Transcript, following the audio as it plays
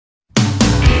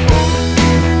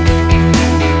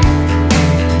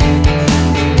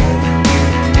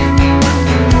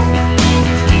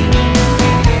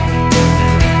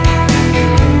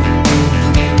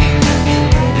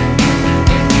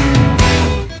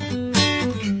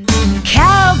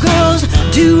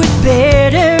do it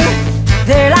better.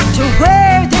 They like to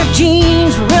wear their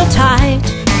jeans real tight.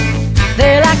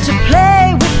 They like to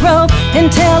play with rope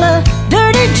and tell a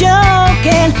dirty joke,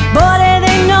 and boy,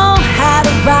 they know how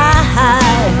to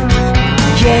ride.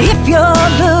 Yeah, if you're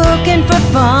looking for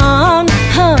fun,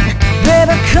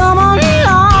 baby, come on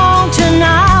along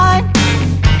tonight.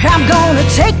 I'm gonna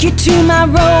take you to my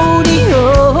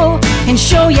rodeo and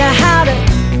show you how to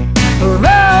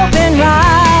rope and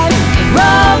ride,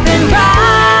 rope and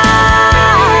ride,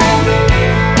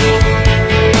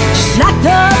 just like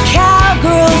the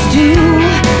cowgirls do.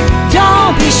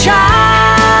 Don't be shy.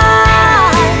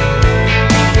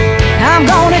 I'm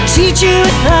gonna teach you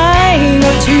a thing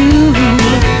or two.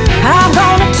 I'm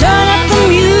gonna turn up the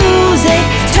music,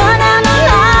 turn on the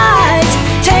lights,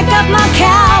 take off my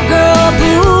cowgirl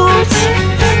boots.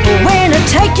 When I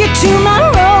take you to my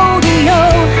rodeo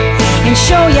and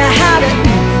show you how to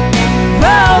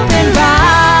rope and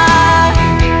ride.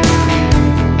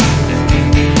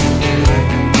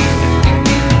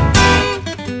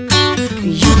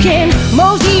 You can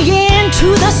mosey into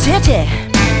the city,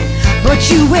 but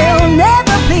you will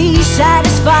never be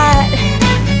satisfied,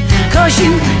 'cause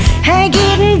you ain't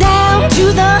getting down to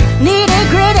the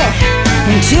nitty-gritty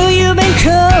until you've been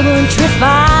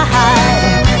countrified.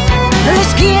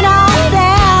 Let's get on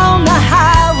down the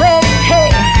highway, hey,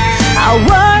 I'll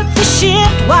work the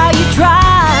shift while you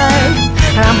drive.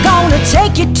 I'm gonna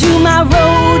take you to my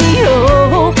rodeo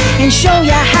and show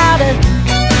you how to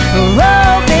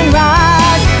rope and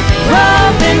ride,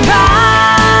 rope and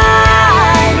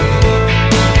ride,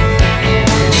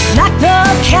 just like the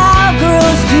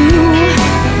cowgirls do.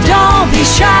 Don't be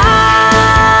shy.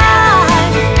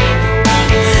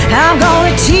 I'm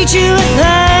gonna teach you a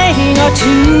thing or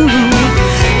two.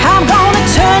 I'm gonna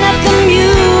turn up the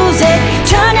music,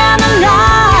 turn on the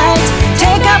lights,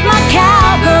 take off my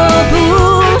cowgirl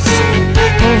boots.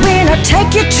 When I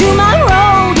take you to my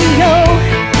rodeo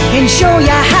and show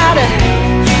you how to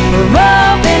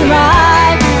rope and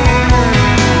ride.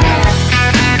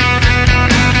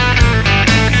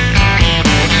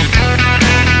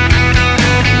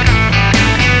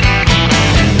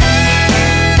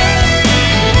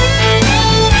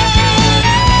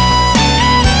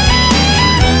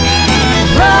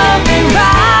 Rope and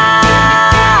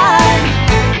ride,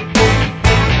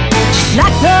 just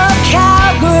like the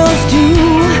cowgirls do.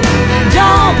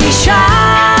 Don't be shy.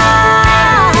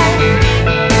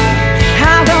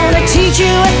 I'm gonna teach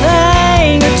you a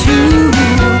thing or two.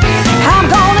 I'm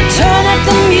gonna turn up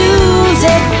the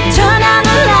music, turn on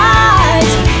the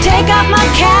lights, take off my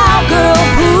cowgirl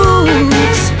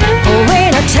boots. When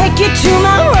I take you to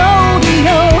my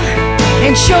rodeo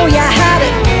and show you how to